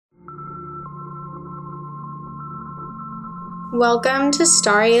Welcome to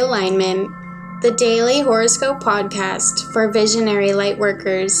Starry Alignment, the daily horoscope podcast for visionary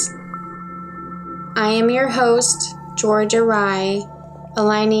lightworkers. I am your host, Georgia Rye,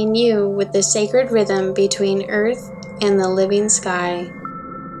 aligning you with the sacred rhythm between Earth and the living sky.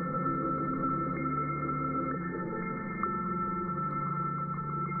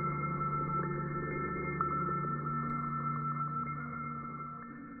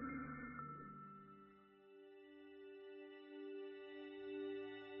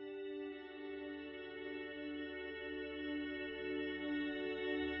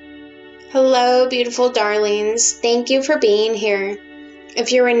 Hello, beautiful darlings. Thank you for being here.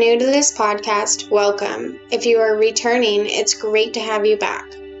 If you are new to this podcast, welcome. If you are returning, it's great to have you back.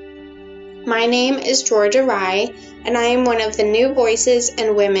 My name is Georgia Rye, and I am one of the new voices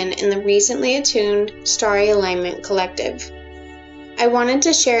and women in the recently attuned Starry Alignment Collective. I wanted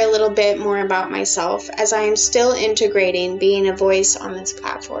to share a little bit more about myself as I am still integrating being a voice on this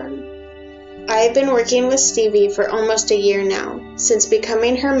platform. I have been working with Stevie for almost a year now, since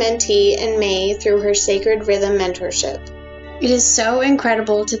becoming her mentee in May through her Sacred Rhythm mentorship. It is so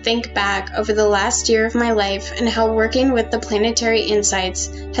incredible to think back over the last year of my life and how working with the planetary insights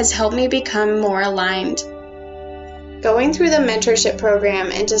has helped me become more aligned. Going through the mentorship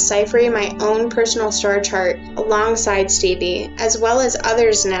program and deciphering my own personal star chart alongside Stevie, as well as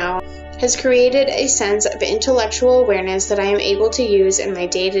others now, has created a sense of intellectual awareness that I am able to use in my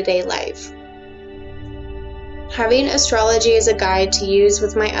day-to-day life. Having astrology as a guide to use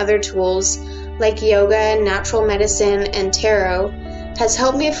with my other tools, like yoga, natural medicine, and tarot, has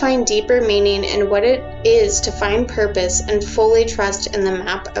helped me find deeper meaning in what it is to find purpose and fully trust in the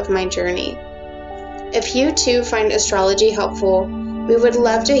map of my journey. If you too find astrology helpful, we would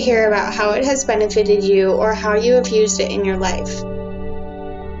love to hear about how it has benefited you or how you have used it in your life.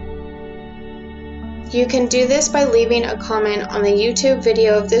 You can do this by leaving a comment on the YouTube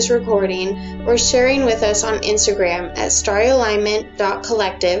video of this recording or sharing with us on Instagram at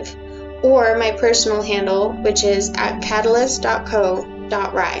starryalignment.collective or my personal handle, which is at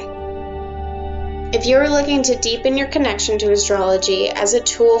catalyst.co.rye. If you are looking to deepen your connection to astrology as a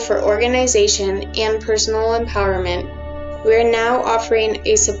tool for organization and personal empowerment, we are now offering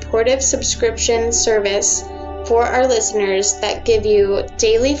a supportive subscription service for our listeners that give you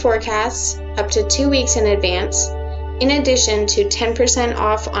daily forecasts up to 2 weeks in advance, in addition to 10%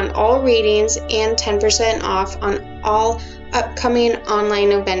 off on all readings and 10% off on all upcoming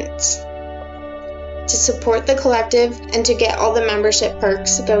online events. To support the collective and to get all the membership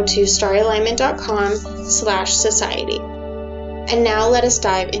perks, go to starryalignment.com/society. And now let us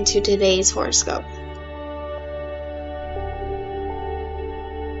dive into today's horoscope.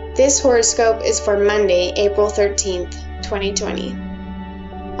 This horoscope is for Monday, April 13th, 2020.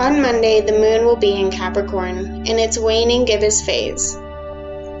 On Monday, the moon will be in Capricorn in its waning gibbous phase.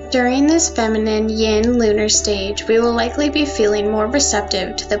 During this feminine yin lunar stage, we will likely be feeling more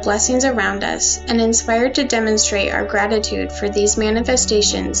receptive to the blessings around us and inspired to demonstrate our gratitude for these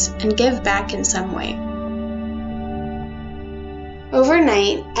manifestations and give back in some way.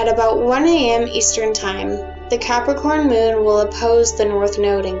 Overnight, at about 1 a.m. Eastern Time, the Capricorn moon will oppose the North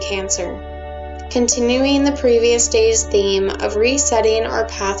Node in Cancer, continuing the previous day's theme of resetting our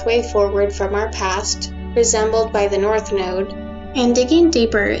pathway forward from our past, resembled by the North Node, and digging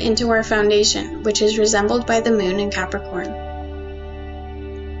deeper into our foundation, which is resembled by the moon in Capricorn.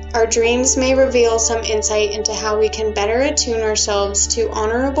 Our dreams may reveal some insight into how we can better attune ourselves to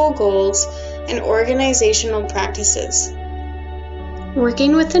honorable goals and organizational practices.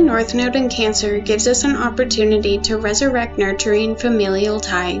 Working with the North Node in Cancer gives us an opportunity to resurrect nurturing familial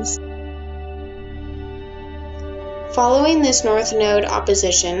ties. Following this North Node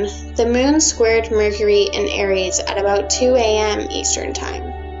opposition, the moon squared Mercury in Aries at about 2 a.m. Eastern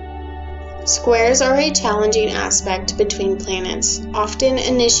Time. Squares are a challenging aspect between planets, often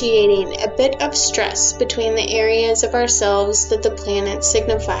initiating a bit of stress between the areas of ourselves that the planets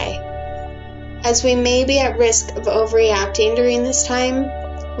signify. As we may be at risk of overreacting during this time,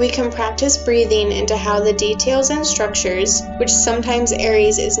 we can practice breathing into how the details and structures, which sometimes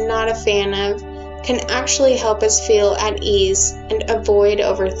Aries is not a fan of, can actually help us feel at ease and avoid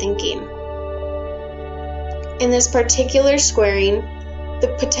overthinking. In this particular squaring,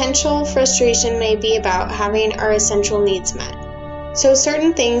 the potential frustration may be about having our essential needs met. So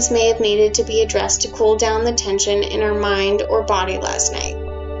certain things may have needed to be addressed to cool down the tension in our mind or body last night.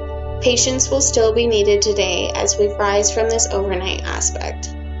 Patience will still be needed today as we rise from this overnight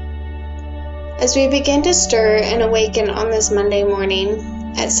aspect. As we begin to stir and awaken on this Monday morning,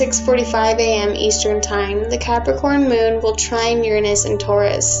 at 6:45 a.m. Eastern Time, the Capricorn moon will trine Uranus in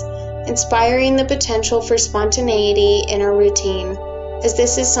Taurus, inspiring the potential for spontaneity in our routine, as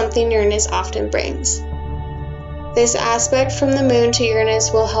this is something Uranus often brings. This aspect from the moon to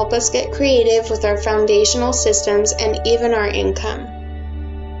Uranus will help us get creative with our foundational systems and even our income.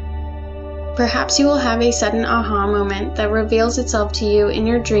 Perhaps you will have a sudden aha moment that reveals itself to you in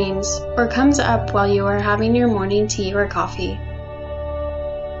your dreams or comes up while you are having your morning tea or coffee.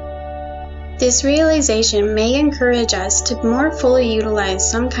 This realization may encourage us to more fully utilize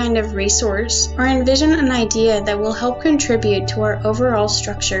some kind of resource or envision an idea that will help contribute to our overall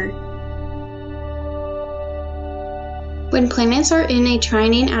structure. When planets are in a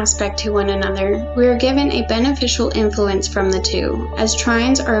trining aspect to one another, we are given a beneficial influence from the two, as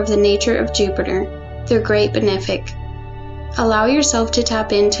trines are of the nature of Jupiter, their great benefic. Allow yourself to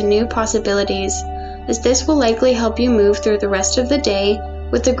tap into new possibilities, as this will likely help you move through the rest of the day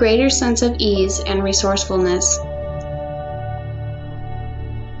with a greater sense of ease and resourcefulness.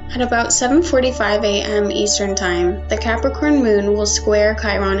 At about 7:45 a.m. Eastern Time, the Capricorn moon will square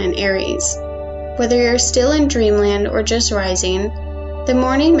Chiron in Aries. Whether you're still in dreamland or just rising, the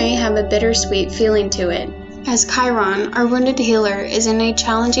morning may have a bittersweet feeling to it, as Chiron, our wounded healer, is in a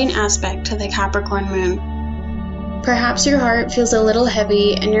challenging aspect to the Capricorn moon. Perhaps your heart feels a little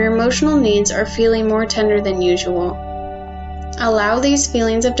heavy and your emotional needs are feeling more tender than usual. Allow these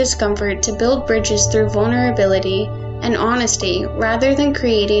feelings of discomfort to build bridges through vulnerability and honesty rather than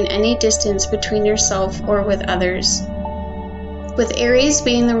creating any distance between yourself or with others. With Aries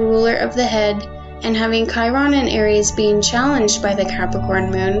being the ruler of the head, and having Chiron and Aries being challenged by the Capricorn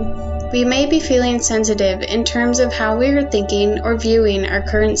moon, we may be feeling sensitive in terms of how we are thinking or viewing our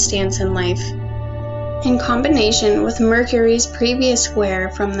current stance in life. In combination with Mercury's previous square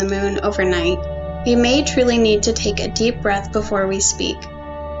from the moon overnight, we may truly need to take a deep breath before we speak,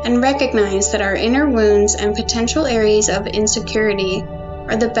 and recognize that our inner wounds and potential areas of insecurity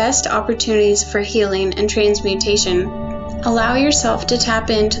are the best opportunities for healing and transmutation. Allow yourself to tap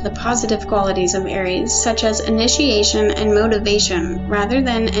into the positive qualities of Aries, such as initiation and motivation, rather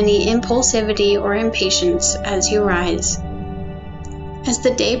than any impulsivity or impatience as you rise. As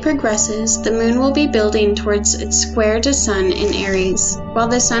the day progresses, the moon will be building towards its square to Sun in Aries, while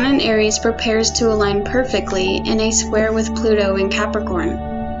the Sun in Aries prepares to align perfectly in a square with Pluto in Capricorn.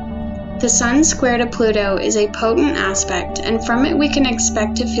 The Sun square to Pluto is a potent aspect, and from it we can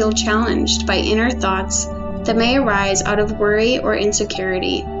expect to feel challenged by inner thoughts that may arise out of worry or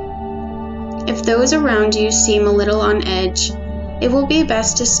insecurity. If those around you seem a little on edge, it will be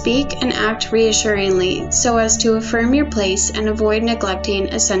best to speak and act reassuringly so as to affirm your place and avoid neglecting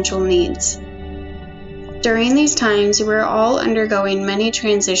essential needs. During these times, we are all undergoing many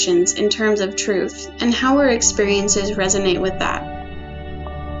transitions in terms of truth and how our experiences resonate with that.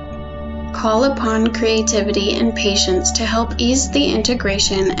 Call upon creativity and patience to help ease the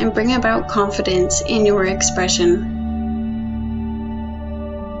integration and bring about confidence in your expression.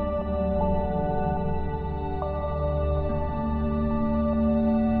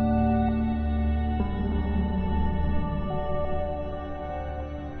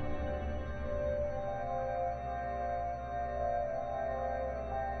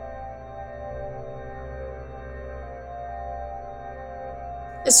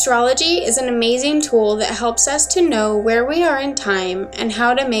 Astrology is an amazing tool that helps us to know where we are in time and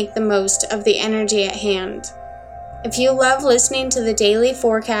how to make the most of the energy at hand. If you love listening to the daily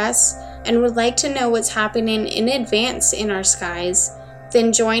forecasts and would like to know what's happening in advance in our skies,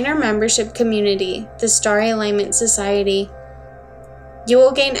 then join our membership community, the Starry Alignment Society. You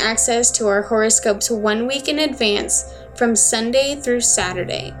will gain access to our horoscopes 1 week in advance from Sunday through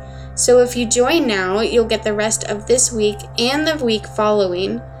Saturday. So if you join now, you'll get the rest of this week and the week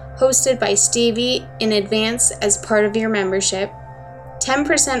following, hosted by Stevie in advance as part of your membership,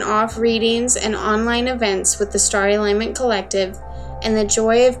 10% off readings and online events with the Starry Alignment Collective, and the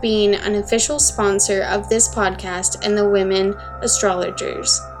joy of being an official sponsor of this podcast and the Women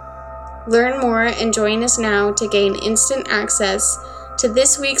Astrologers. Learn more and join us now to gain instant access to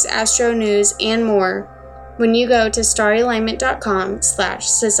this week's Astro News and more when you go to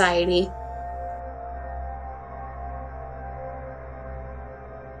starryalignment.com/society.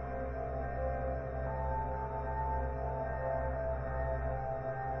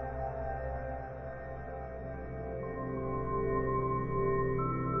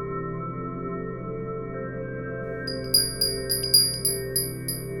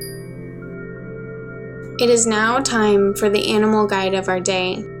 It is now time for the animal guide of our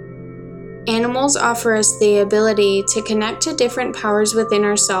day. Animals offer us the ability to connect to different powers within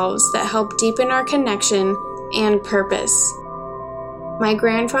ourselves that help deepen our connection and purpose. My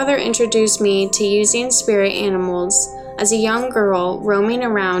grandfather introduced me to using spirit animals as a young girl roaming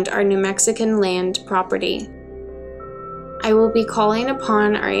around our New Mexican land property. I will be calling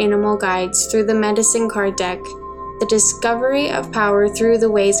upon our animal guides through the medicine card deck, The Discovery of Power Through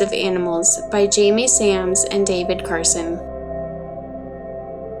the Ways of Animals by Jamie Sams and David Carson.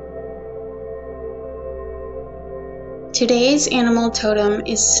 Today's animal totem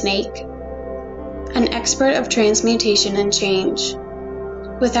is Snake, an expert of transmutation and change.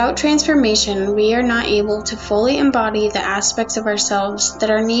 Without transformation, we are not able to fully embody the aspects of ourselves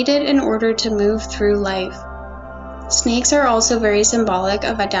that are needed in order to move through life. Snakes are also very symbolic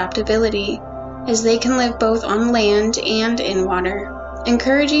of adaptability, as they can live both on land and in water,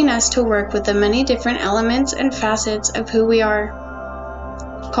 encouraging us to work with the many different elements and facets of who we are.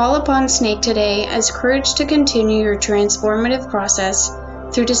 Call upon Snake today as courage to continue your transformative process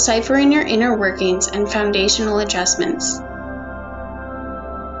through deciphering your inner workings and foundational adjustments.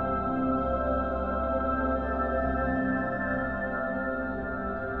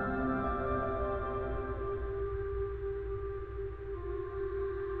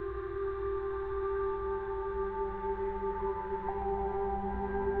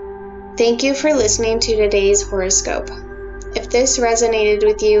 Thank you for listening to today's horoscope. If this resonated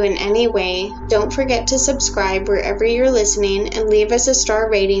with you in any way, don't forget to subscribe wherever you're listening and leave us a star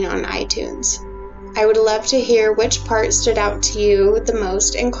rating on iTunes. I would love to hear which part stood out to you the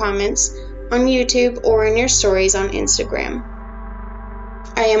most in comments on YouTube or in your stories on Instagram.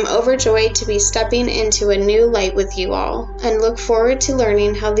 I am overjoyed to be stepping into a new light with you all and look forward to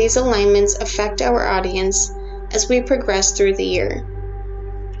learning how these alignments affect our audience as we progress through the year.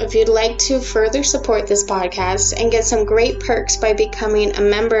 If you'd like to further support this podcast and get some great perks by becoming a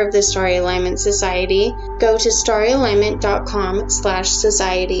member of the Starry Alignment Society, go to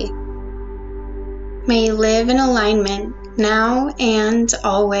starryalignment.com/society. May you live in alignment now and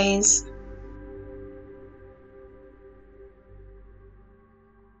always.